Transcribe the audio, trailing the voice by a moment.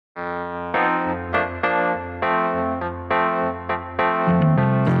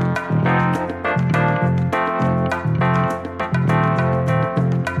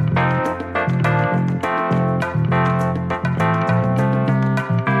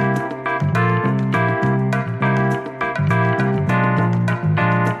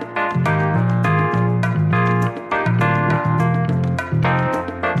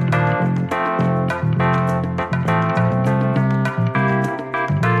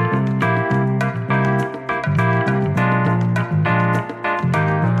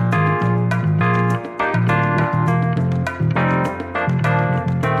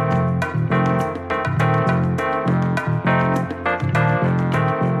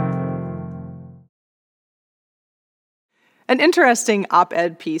An interesting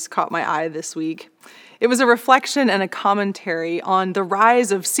op-ed piece caught my eye this week. It was a reflection and a commentary on the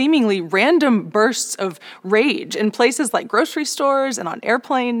rise of seemingly random bursts of rage in places like grocery stores and on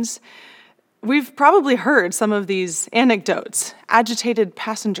airplanes. We've probably heard some of these anecdotes: agitated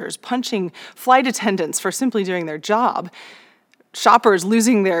passengers punching flight attendants for simply doing their job, shoppers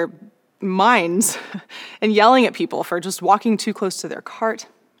losing their minds and yelling at people for just walking too close to their cart.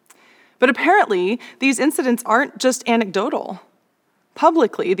 But apparently, these incidents aren't just anecdotal.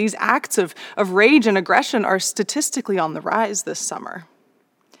 Publicly, these acts of rage and aggression are statistically on the rise this summer.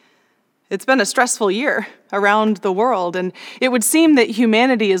 It's been a stressful year around the world, and it would seem that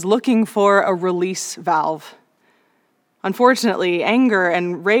humanity is looking for a release valve. Unfortunately, anger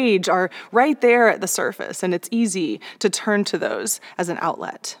and rage are right there at the surface, and it's easy to turn to those as an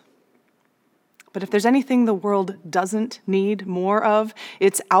outlet. But if there's anything the world doesn't need more of,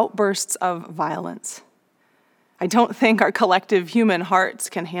 it's outbursts of violence. I don't think our collective human hearts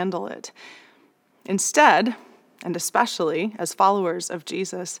can handle it. Instead, and especially as followers of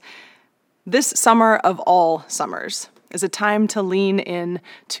Jesus, this summer of all summers is a time to lean in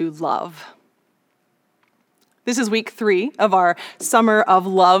to love. This is week 3 of our Summer of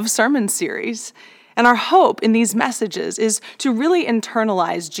Love sermon series, and our hope in these messages is to really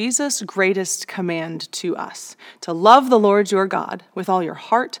internalize Jesus' greatest command to us, to love the Lord your God with all your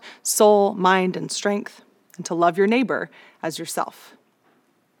heart, soul, mind, and strength, and to love your neighbor as yourself.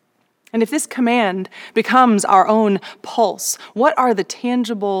 And if this command becomes our own pulse, what are the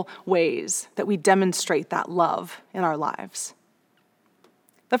tangible ways that we demonstrate that love in our lives?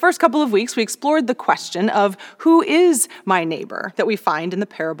 The first couple of weeks, we explored the question of who is my neighbor that we find in the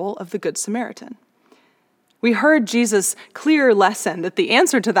parable of the Good Samaritan. We heard Jesus' clear lesson that the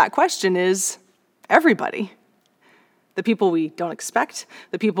answer to that question is everybody. The people we don't expect,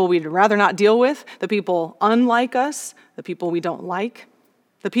 the people we'd rather not deal with, the people unlike us, the people we don't like,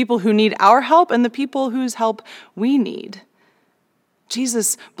 the people who need our help, and the people whose help we need.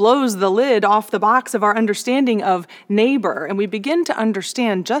 Jesus blows the lid off the box of our understanding of neighbor, and we begin to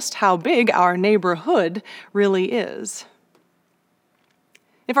understand just how big our neighborhood really is.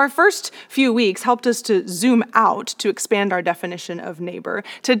 If our first few weeks helped us to zoom out to expand our definition of neighbor,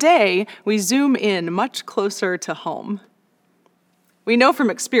 today we zoom in much closer to home. We know from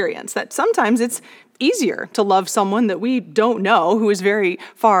experience that sometimes it's easier to love someone that we don't know who is very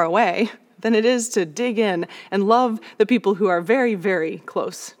far away than it is to dig in and love the people who are very, very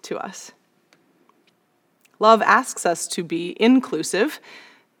close to us. Love asks us to be inclusive,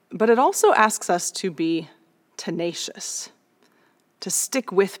 but it also asks us to be tenacious, to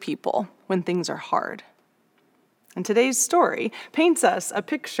stick with people when things are hard. And today's story paints us a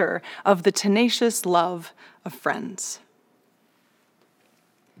picture of the tenacious love of friends.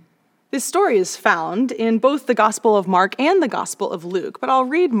 This story is found in both the Gospel of Mark and the Gospel of Luke, but I'll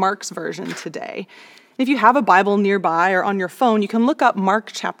read Mark's version today. If you have a Bible nearby or on your phone, you can look up Mark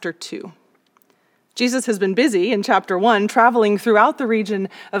chapter 2. Jesus has been busy in chapter 1 traveling throughout the region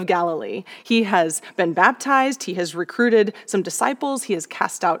of Galilee. He has been baptized, he has recruited some disciples, he has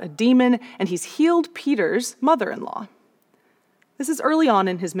cast out a demon, and he's healed Peter's mother-in-law. This is early on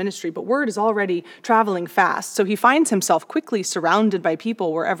in his ministry, but word is already traveling fast, so he finds himself quickly surrounded by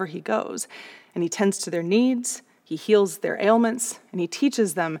people wherever he goes, and he tends to their needs, he heals their ailments, and he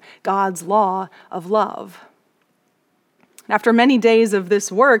teaches them God's law of love. After many days of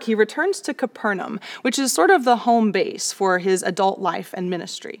this work, he returns to Capernaum, which is sort of the home base for his adult life and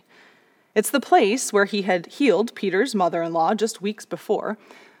ministry. It's the place where he had healed Peter's mother-in-law just weeks before,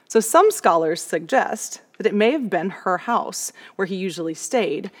 so some scholars suggest that it may have been her house where he usually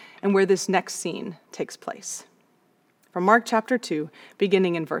stayed and where this next scene takes place. From Mark chapter 2,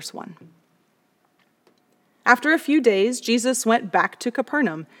 beginning in verse 1. After a few days, Jesus went back to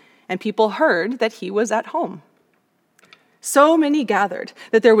Capernaum, and people heard that he was at home. So many gathered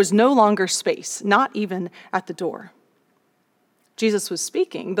that there was no longer space, not even at the door. Jesus was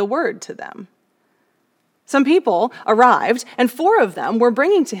speaking the word to them. Some people arrived, and 4 of them were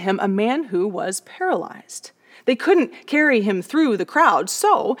bringing to him a man who was paralyzed. They couldn't carry him through the crowd,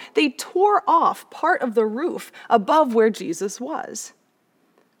 so they tore off part of the roof above where Jesus was.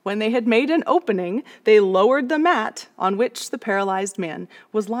 When they had made an opening, they lowered the mat on which the paralyzed man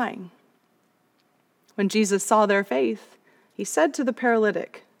was lying. When Jesus saw their faith, he said to the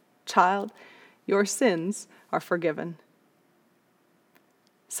paralytic, "Child, your sins are forgiven."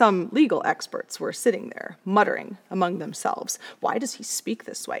 Some legal experts were sitting there, muttering among themselves, "Why does he speak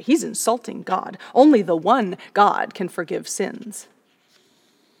this way? He's insulting God. Only the one God can forgive sins."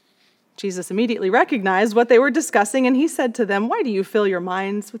 Jesus immediately recognized what they were discussing, and he said to them, "Why do you fill your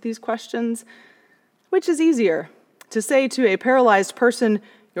minds with these questions? Which is easier, to say to a paralyzed person,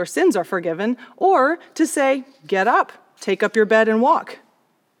 "Your sins are forgiven," or to say, "Get up, take up your bed and walk."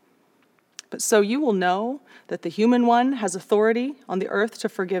 But so you will know that the human one has authority on the earth to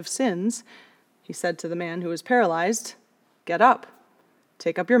forgive sins, he said to the man who was paralyzed, "Get up,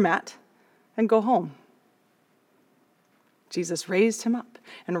 take up your mat, and go home." Jesus raised him up,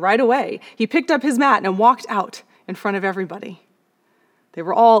 and right away he picked up his mat and walked out in front of everybody. They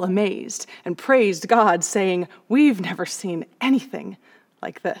were all amazed and praised God, saying, "We've never seen anything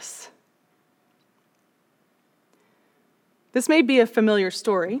like this." This may be a familiar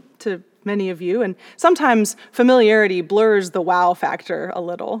story to many of you, and sometimes familiarity blurs the wow factor a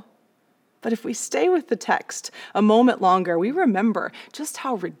little. But if we stay with the text a moment longer, we remember just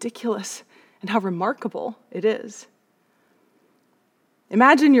how ridiculous and how remarkable it is.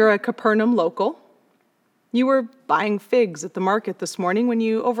 Imagine you're a Capernaum local. You were buying figs at the market this morning when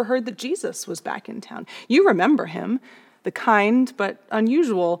you overheard that Jesus was back in town. You remember him, the kind but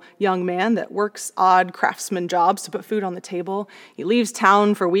unusual young man that works odd craftsman jobs to put food on the table. He leaves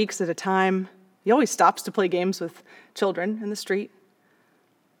town for weeks at a time. He always stops to play games with children in the street.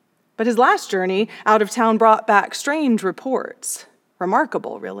 But his last journey out of town brought back strange reports.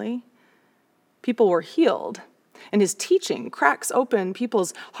 Remarkable, really. People were healed, and his teaching cracks open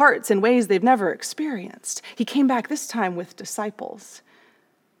people's hearts in ways they've never experienced. He came back this time with disciples.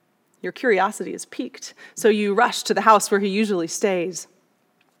 Your curiosity is piqued, so you rush to the house where he usually stays.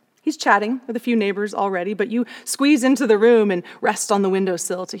 He's chatting with a few neighbors already, but you squeeze into the room and rest on the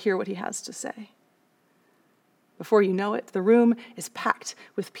windowsill to hear what he has to say. Before you know it, the room is packed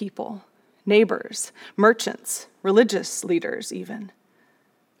with people, neighbors, merchants, religious leaders even,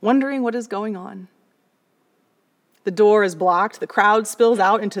 wondering what is going on. The door is blocked, the crowd spills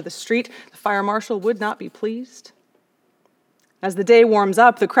out into the street. The fire marshal would not be pleased. As the day warms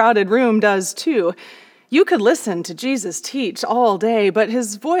up, the crowded room does too. You could listen to Jesus teach all day, but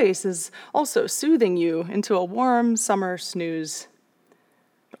his voice is also soothing you into a warm summer snooze.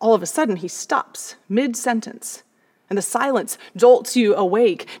 All of a sudden, he stops mid-sentence, and the silence jolts you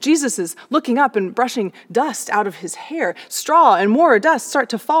awake. Jesus is looking up and brushing dust out of his hair. Straw and more dust start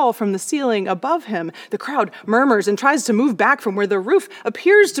to fall from the ceiling above him. The crowd murmurs and tries to move back from where the roof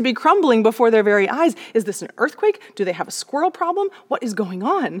appears to be crumbling before their very eyes. Is this an earthquake? Do they have a squirrel problem? What is going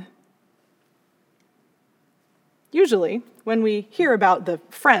on? Usually, when we hear about the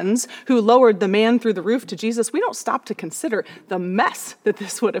friends who lowered the man through the roof to Jesus, we don't stop to consider the mess that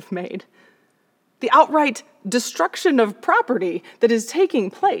this would have made, the outright destruction of property that is taking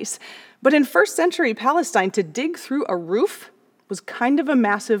place. But in first century Palestine, to dig through a roof was kind of a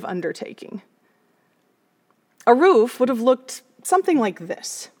massive undertaking. A roof would have looked something like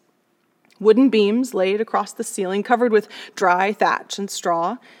this: wooden beams laid across the ceiling, covered with dry thatch and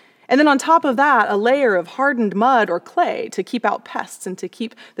straw. And then on top of that, a layer of hardened mud or clay to keep out pests and to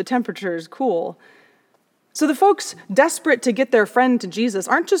keep the temperatures cool. So the folks desperate to get their friend to Jesus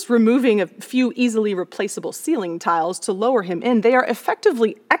aren't just removing a few easily replaceable ceiling tiles to lower him in. They are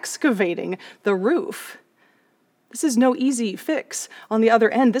effectively excavating the roof. This is no easy fix on the other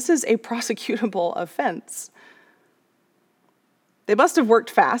end. This is a prosecutable offense. They must have worked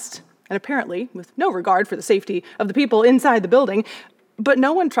fast, and apparently with no regard for the safety of the people inside the building, but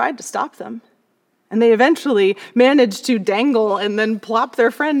no one tried to stop them. And they eventually managed to dangle and then plop their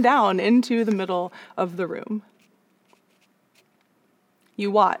friend down into the middle of the room.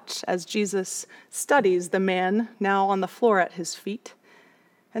 You watch as Jesus studies the man now on the floor at his feet,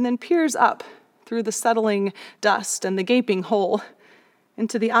 and then peers up through the settling dust and the gaping hole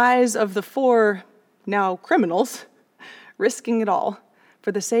into the eyes of the four now criminals, risking it all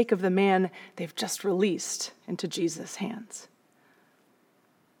for the sake of the man they've just released into Jesus' hands.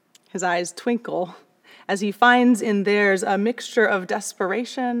 His eyes twinkle as he finds in theirs a mixture of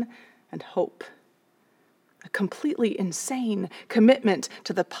desperation and hope, a completely insane commitment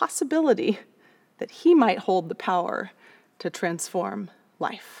to the possibility that he might hold the power to transform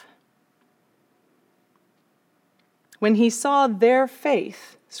life. When he saw their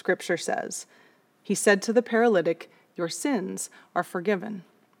faith, Scripture says, he said to the paralytic, "Your sins are forgiven."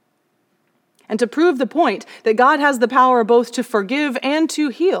 And to prove the point that God has the power both to forgive and to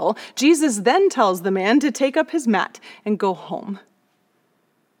heal, Jesus then tells the man to take up his mat and go home.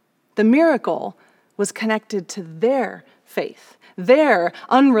 The miracle was connected to their faith, their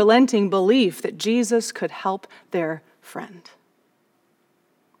unrelenting belief that Jesus could help their friend.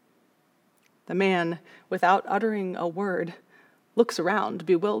 The man, without uttering a word, looks around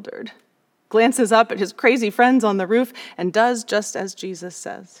bewildered, glances up at his crazy friends on the roof, and does just as Jesus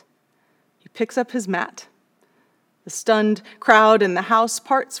says. He picks up his mat. The The stunned crowd in the house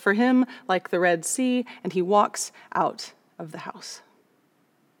parts for him like the Red Sea, and he walks out of the house.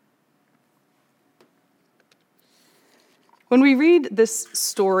 When we read this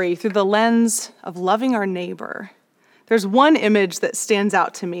story through the lens of loving our neighbor, there's one image that stands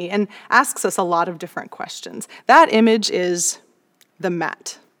out to me and asks us a lot of different questions. That image is the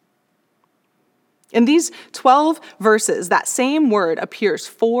mat. In these 12 verses, that same word appears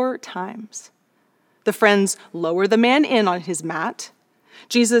 4 times. The friends lower the man in on his mat.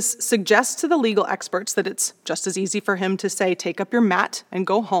 Jesus suggests to the legal experts that it's just as easy for him to say, "Take up your mat and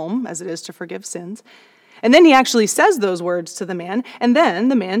go home," as it is to forgive sins. And then he actually says those words to the man, and then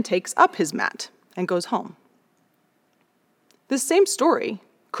the man takes up his mat and goes home. This same story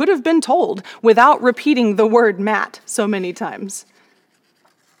could have been told without repeating the word mat so many times.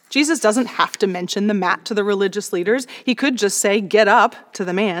 Jesus doesn't have to mention the mat to the religious leaders. He could just say, "Get up," to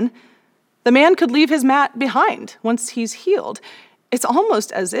the man. The man could leave his mat behind once he's healed. It's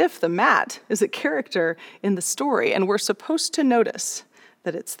almost as if the mat is a character in the story, and we're supposed to notice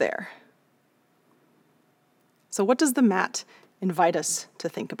that it's there. So what does the mat invite us to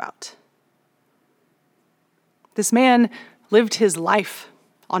think about? This man lived his life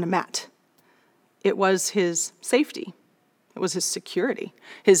on a mat. It was his safety. It was his security,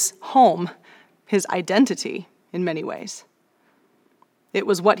 his home, his identity in many ways. It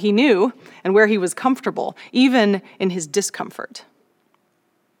was what he knew and where he was comfortable, even in his discomfort.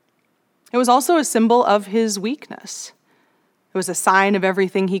 It was also a symbol of his weakness. It was a sign of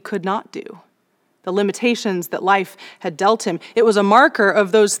everything he could not do, the limitations that life had dealt him. It was a marker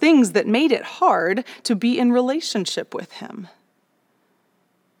of those things that made it hard to be in relationship with him.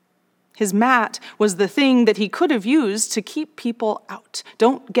 His mat was the thing that he could have used to keep people out.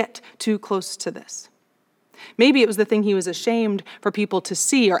 Don't get too close to this. Maybe it was the thing he was ashamed for people to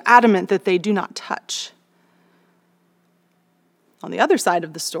see or adamant that they do not touch. On the other side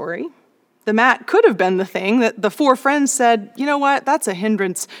of the story, the mat could have been the thing that the 4 friends said, "You know what, that's a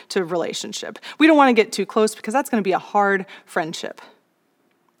hindrance to relationship. We don't want to get too close because that's going to be a hard friendship.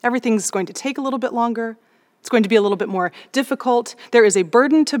 Everything's going to take a little bit longer. It's going to be a little bit more difficult. There is a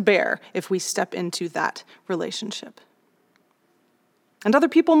burden to bear if we step into that relationship." And other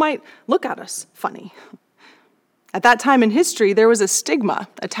people might look at us funny. At that time in history, there was a stigma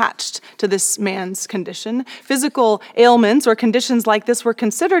attached to this man's condition. Physical ailments or conditions like this were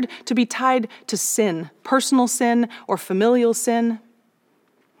considered to be tied to sin, personal sin or familial sin.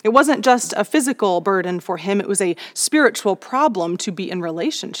 It wasn't just a physical burden for him, it was a spiritual problem to be in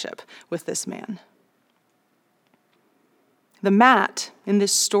relationship with this man. The mat in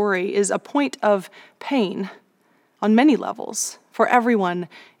this story is a point of pain on many levels for everyone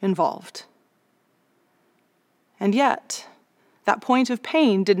involved. And yet, that point of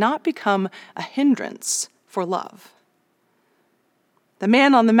pain did not become a hindrance for love. The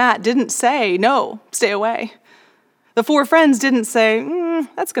man on the mat didn't say, "No, stay away." The 4 friends didn't say,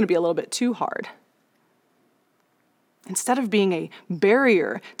 "That's going to be a little bit too hard." Instead of being a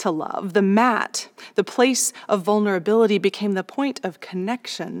barrier to love, the mat, the place of vulnerability, became the point of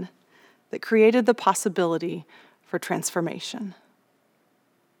connection that created the possibility for transformation.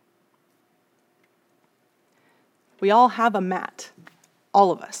 We all have a mat,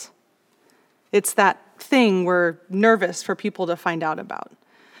 all of us. It's that thing we're nervous for people to find out about.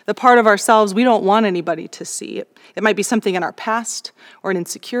 The part of ourselves we don't want anybody to see. It might be something in our past, or an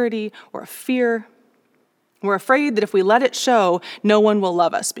insecurity, or a fear. We're afraid that if we let it show, no one will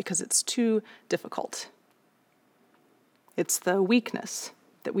love us because it's too difficult. It's the weakness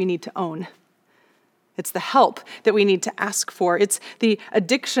that we need to own. It's the help that we need to ask for. It's the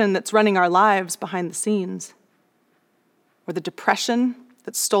addiction that's running our lives behind the scenes. Or the depression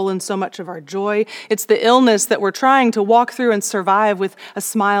that's stolen so much of our joy. It's the illness that we're trying to walk through and survive with a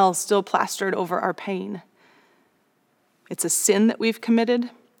smile still plastered over our pain. It's a sin that we've committed,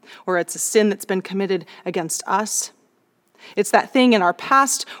 or it's a sin that's been committed against us. It's that thing in our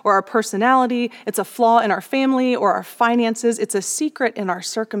past or our personality. It's a flaw in our family or our finances. It's a secret in our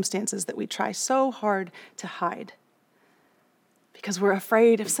circumstances that we try so hard to hide. Because we're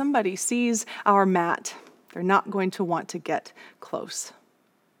afraid if somebody sees our mat, they're not going to want to get close.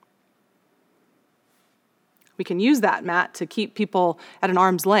 We can use that mat to keep people at an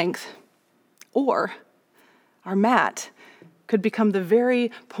arm's length, or our mat could become the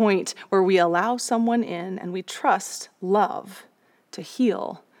very point where we allow someone in and we trust love to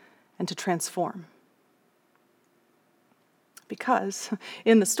heal and to transform. Because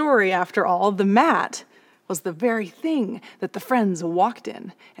in the story, after all, the mat was the very thing that the friends walked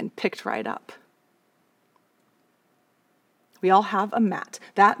in and picked right up. We all have a mat.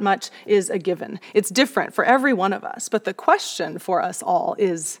 That much is a given. It's different for every one of us, but the question for us all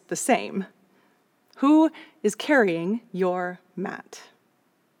is the same. Who is carrying your mat?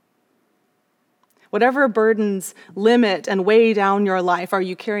 Whatever burdens limit and weigh down your life, are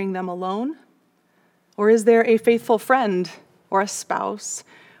you carrying them alone? Or is there a faithful friend or a spouse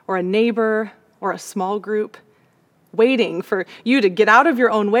or a neighbor or a small group waiting for you to get out of your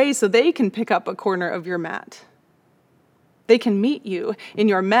own way so they can pick up a corner of your mat? They can meet you in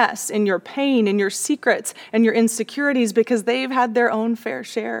your mess, in your pain, in your secrets, and your insecurities because they've had their own fair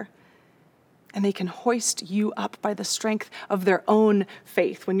share. And they can hoist you up by the strength of their own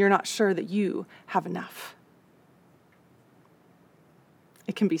faith when you're not sure that you have enough.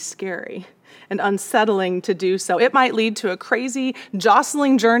 It can be scary and unsettling to do so. It might lead to a crazy,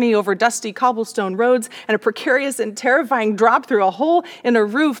 jostling journey over dusty cobblestone roads and a precarious and terrifying drop through a hole in a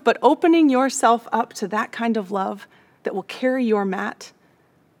roof, but opening yourself up to that kind of love that will carry your mat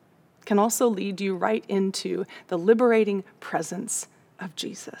can also lead you right into the liberating presence of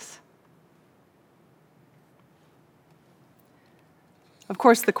Jesus. Of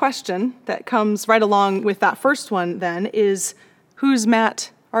course, the question that comes right along with that first one then is, whose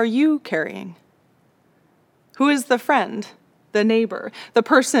mat are you carrying? Who is the friend, the neighbor, the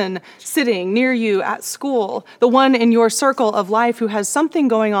person sitting near you at school, the one in your circle of life who has something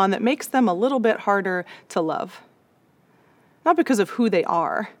going on that makes them a little bit harder to love? Not because of who they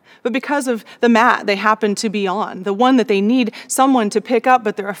are, but because of the mat they happen to be on, the one that they need someone to pick up,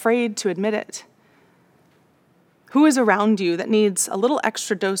 but they're afraid to admit it. Who is around you that needs a little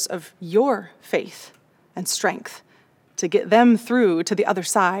extra dose of your faith and strength to get them through to the other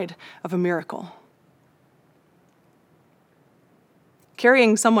side of a miracle?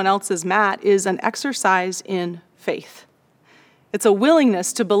 Carrying someone else's mat is an exercise in faith. It's a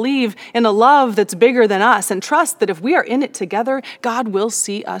willingness to believe in a love that's bigger than us and trust that if we are in it together, God will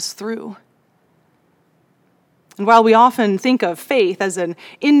see us through. And while we often think of faith as an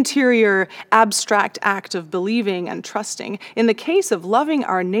interior, abstract act of believing and trusting, in the case of loving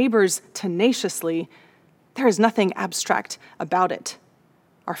our neighbors tenaciously, there is nothing abstract about it.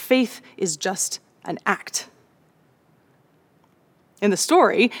 Our faith is just an act. In the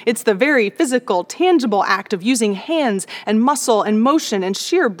story, it's the very physical, tangible act of using hands and muscle and motion and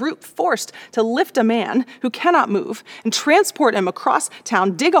sheer brute force to lift a man who cannot move and transport him across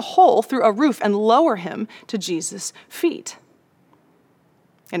town, dig a hole through a roof, and lower him to Jesus' feet.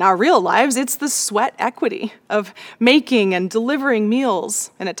 In our real lives, it's the sweat equity of making and delivering meals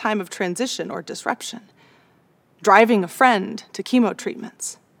in a time of transition or disruption, driving a friend to chemo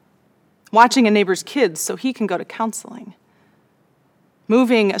treatments, watching a neighbor's kids so he can go to counseling,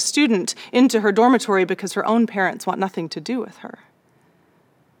 moving a student into her dormitory because her own parents want nothing to do with her.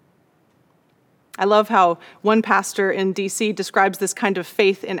 I love how one pastor in DC describes this kind of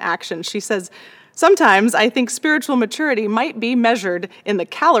faith in action. She says, "Sometimes I think spiritual maturity might be measured in the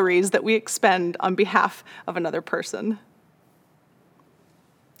calories that we expend on behalf of another person."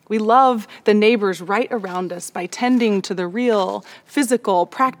 We love the neighbors right around us by tending to the real, physical,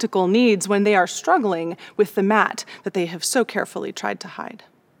 practical needs when they are struggling with the mat that they have so carefully tried to hide.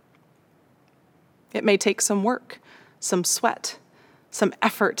 It may take some work, some sweat, some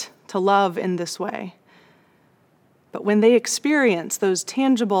effort to love in this way. But when they experience those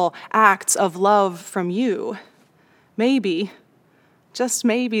tangible acts of love from you, maybe, just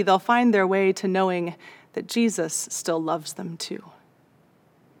maybe, they'll find their way to knowing that Jesus still loves them too.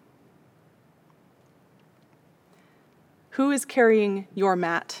 Who is carrying your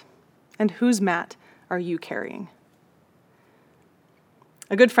mat, and whose mat are you carrying?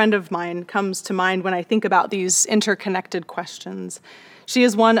 A good friend of mine comes to mind when I think about these interconnected questions. She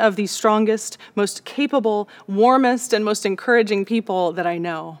is one of the strongest, most capable, warmest, and most encouraging people that I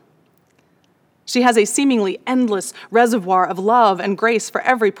know. She has a seemingly endless reservoir of love and grace for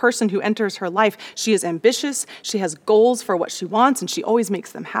every person who enters her life. She is ambitious, she has goals for what she wants, and she always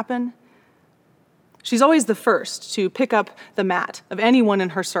makes them happen. She's always the first to pick up the mat of anyone in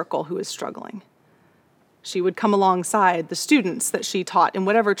her circle who is struggling. She would come alongside the students that she taught in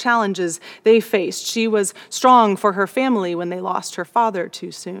whatever challenges they faced. She was strong for her family when they lost her father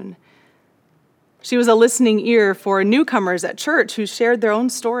too soon. She was a listening ear for newcomers at church who shared their own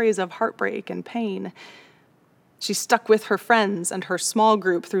stories of heartbreak and pain. She stuck with her friends and her small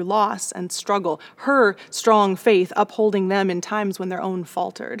group through loss and struggle, her strong faith upholding them in times when their own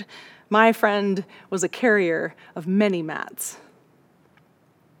faltered. My friend was a carrier of many mats.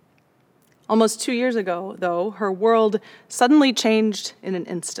 Almost 2 years ago, though, her world suddenly changed in an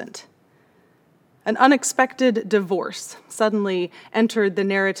instant. An unexpected divorce suddenly entered the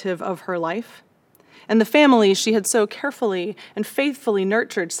narrative of her life. And the family she had so carefully and faithfully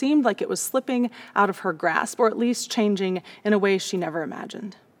nurtured seemed like it was slipping out of her grasp, or at least changing in a way she never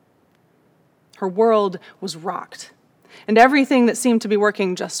imagined. Her world was rocked, and everything that seemed to be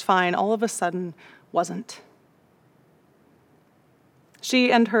working just fine all of a sudden wasn't.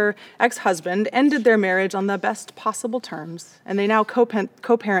 She and her ex-husband ended their marriage on the best possible terms, and they now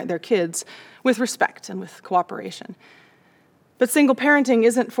co-parent their kids with respect and with cooperation. But single parenting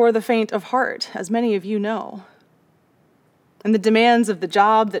isn't for the faint of heart, as many of you know. And the demands of the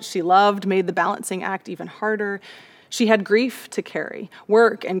job that she loved made the balancing act even harder. She had grief to carry,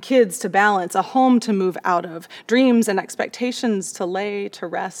 work and kids to balance, a home to move out of, dreams and expectations to lay to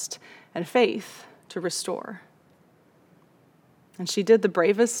rest, and faith to restore. And she did the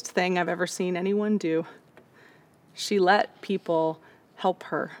bravest thing I've ever seen anyone do. She let people help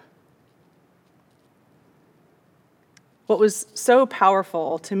her. What was so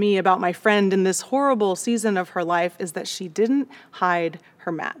powerful to me about my friend in this horrible season of her life is that she didn't hide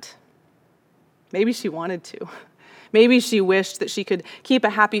her mat. Maybe she wanted to. Maybe she wished that she could keep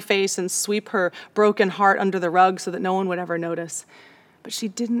a happy face and sweep her broken heart under the rug so that no one would ever notice. But she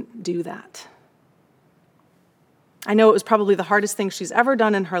didn't do that. I know it was probably the hardest thing she's ever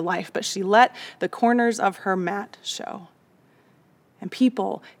done in her life, but she let the corners of her mat show. And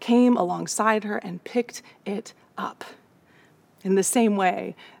people came alongside her and picked it up in the same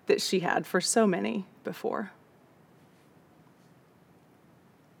way that she had for so many before.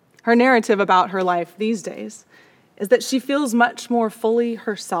 Her narrative about her life these days is that she feels much more fully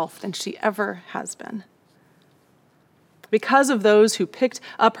herself than she ever has been. Because of those who picked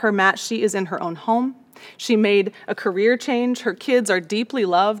up her mat, she is in her own home. She made a career change. Her kids are deeply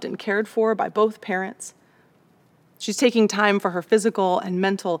loved and cared for by both parents. She's taking time for her physical and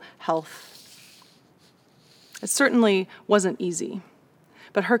mental health. It certainly wasn't easy,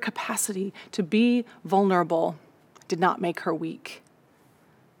 but her capacity to be vulnerable did not make her weak.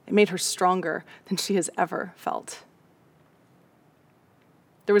 It made her stronger than she has ever felt.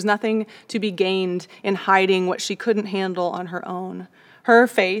 There was nothing to be gained in hiding what she couldn't handle on her own. Her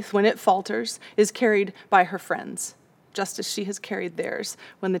faith, when it falters, is carried by her friends, just as she has carried theirs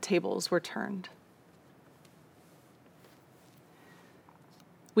when the tables were turned.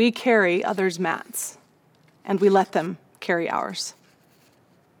 We carry others' mats, and we let them carry ours.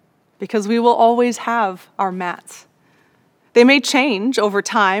 Because we will always have our mats. They may change over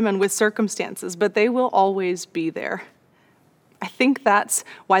time and with circumstances, but they will always be there. I think that's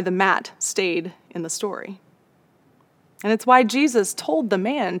why the mat stayed in the story. And it's why Jesus told the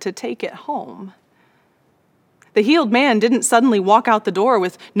man to take it home. The healed man didn't suddenly walk out the door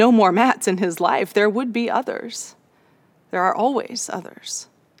with no more mats in his life. There would be others. There are always others.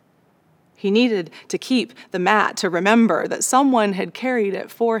 He needed to keep the mat to remember that someone had carried it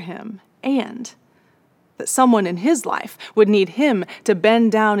for him and that someone in his life would need him to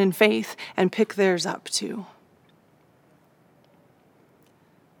bend down in faith and pick theirs up too.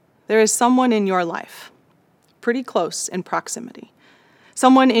 There is someone in your life, pretty close in proximity,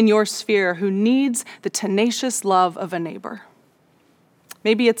 someone in your sphere who needs the tenacious love of a neighbor.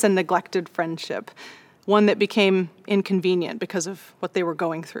 Maybe it's a neglected friendship, one that became inconvenient because of what they were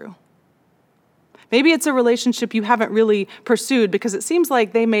going through. Maybe it's a relationship you haven't really pursued because it seems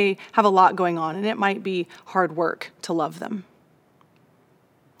like they may have a lot going on and it might be hard work to love them.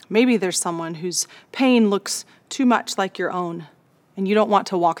 Maybe there's someone whose pain looks too much like your own and you don't want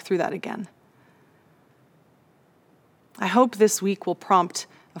to walk through that again. I hope this week will prompt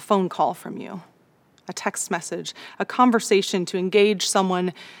a phone call from you, a text message, a conversation to engage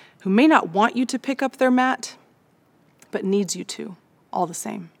someone who may not want you to pick up their mat, but needs you to, all the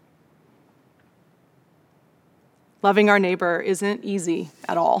same. Loving our neighbor isn't easy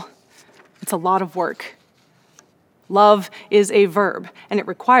at all. It's a lot of work. Love is a verb, and it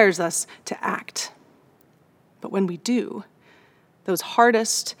requires us to act. But when we do, those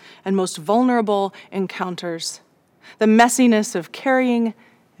hardest and most vulnerable encounters, the messiness of carrying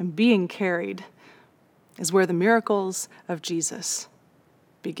and being carried, is where the miracles of Jesus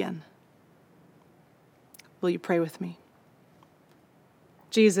begin. Will you pray with me?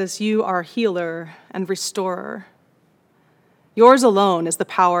 Jesus, you are healer and restorer. Yours alone is the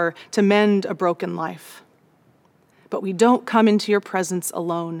power to mend a broken life. But we don't come into your presence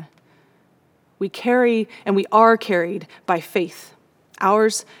alone. We carry and we are carried by faith,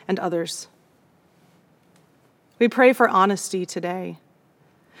 ours and others. We pray for honesty today,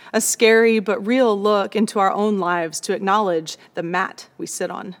 a scary but real look into our own lives to acknowledge the mat we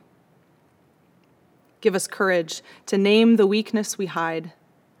sit on. Give us courage to name the weakness we hide,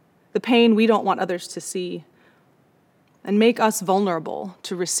 the pain we don't want others to see, and make us vulnerable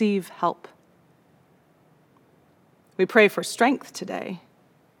to receive help. We pray for strength today,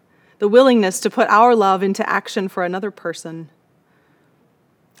 the willingness to put our love into action for another person.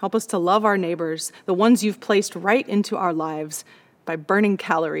 Help us to love our neighbors, the ones you've placed right into our lives, by burning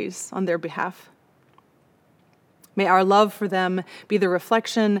calories on their behalf. May our love for them be the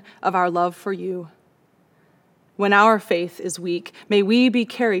reflection of our love for you. When our faith is weak, may we be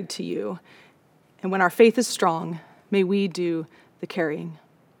carried to you. And when our faith is strong, may we do the carrying.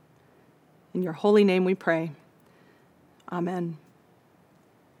 In your holy name we pray. Amen.